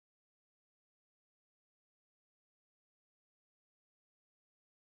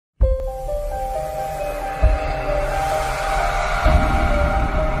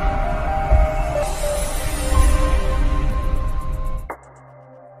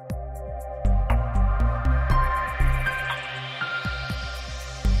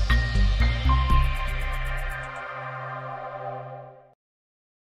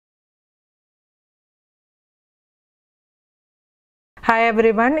Hi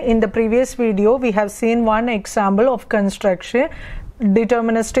everyone, in the previous video we have seen one example of construction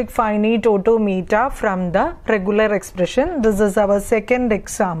deterministic finite automata from the regular expression. This is our second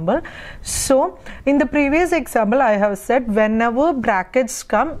example. So in the previous example I have said whenever brackets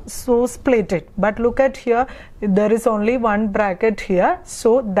come, so split it, but look at here, there is only one bracket here,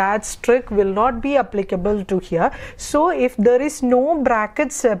 so that trick will not be applicable to here. So if there is no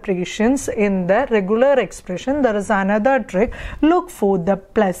bracket separations in the regular expression, there is another trick. Look for the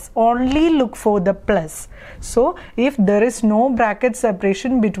plus, only look for the plus. So if there is no bracket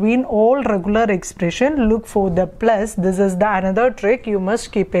separation between all regular expression, look for the plus. This is the another trick you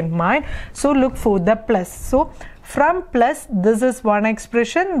must keep in mind. So look for the plus. So from plus, this is one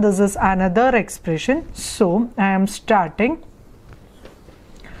expression, this is another expression. So I am starting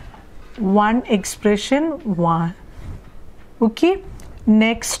one expression, one. Okay,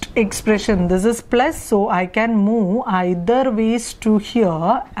 next expression, this is plus, so I can move either ways to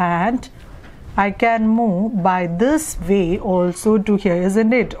here, and I can move by this way also to here,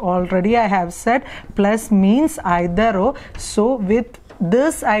 isn't it? Already I have said plus means either or. So with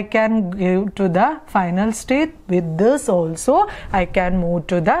this I can give to the final state, with this also I can move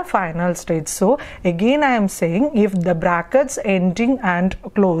to the final state. So again I am saying, if the brackets ending and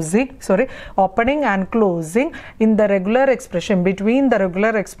closing, opening and closing in the regular expression, between the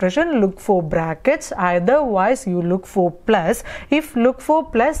regular expression look for brackets, otherwise you look for plus. If look for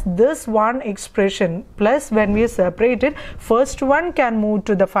plus, this one expression plus, when we separate it, first one can move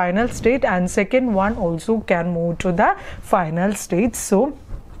to the final state and second one also can move to the final state. So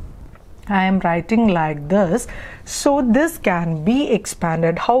I am writing like this. So this can be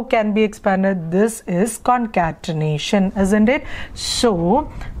expanded. How can be expanded? This is concatenation, isn't it?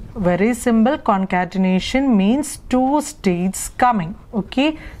 So very simple, concatenation means two states coming.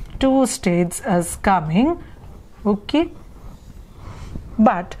 Okay, two states is coming. Okay,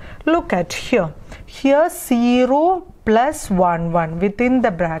 but look at here. Here 0 plus 1 1 within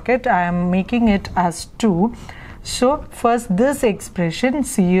the bracket I am making it as 2. So first this expression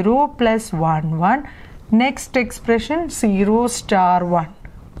 0 plus 1 1, next expression 0 star 1.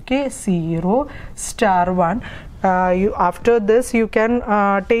 Okay, 0 star 1. After this you can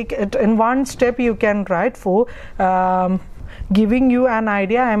take it in one step. You can write for giving you an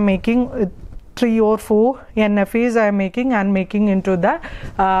idea. I am making 3 or 4 NFAs I am making and making into the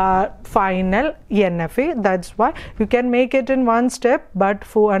final NFA. That's why you can make it in one step, but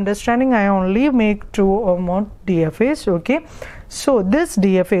for understanding I only make 2 or more DFAs. Okay, so this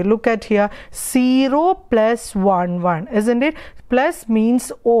DFA, look at here, 0 plus 1 1, isn't it? Plus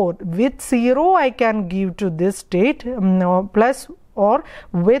means or. With 0 I can give to this state, plus, or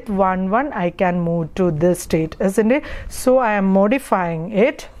with 1 1 I can move to this state, isn't it? So I am modifying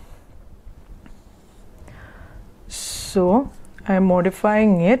it. So I am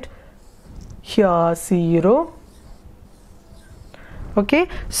modifying it here 0. Okay,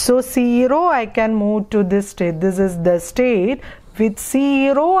 so 0 I can move to this state. This is the state. With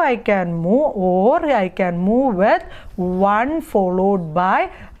 0 I can move, or I can move with 1 followed by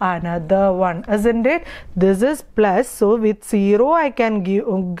another 1, isn't it? This is plus. So with 0 I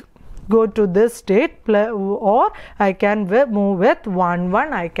can go to this state, or I can move with 1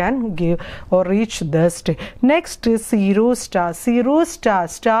 1 I can give or reach the state. Next is 0 star. 0 star,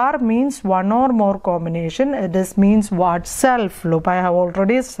 star means one or more combination. This means what? Self loop. I have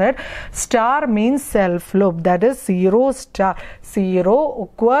already said star means self loop, that is 0 star. 0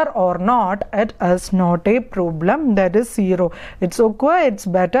 occur or not, it is not a problem, that is 0. It's occur, it's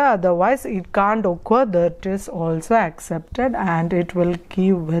better, otherwise it can't occur, that is also accepted, and it will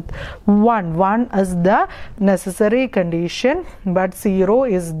give with 1. 1 is the necessary condition, but 0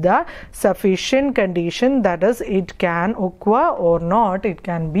 is the sufficient condition, that is it can occur or not, it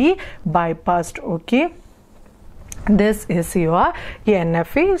can be bypassed. Okay, this is your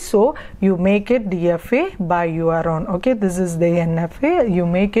NFA. So you make it DFA by your own. Okay, this is the NFA. You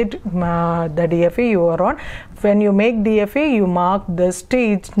make it the DFA your own. When you make DFA, you mark the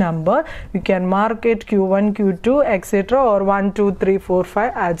stage number. You can mark it Q1, Q2, etc., or 1 2 3 4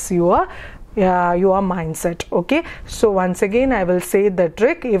 5 as your mindset. Okay, so once again I will say the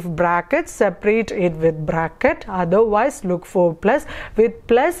trick. If brackets, separate it with bracket, otherwise look for plus. With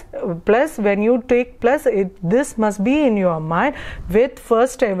plus, when you take plus, this must be in your mind. With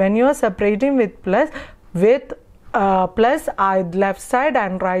first, when you are separating with plus, with plus left side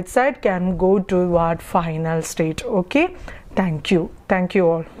and right side can go to what? Final state. Okay, thank you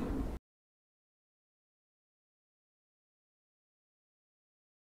all.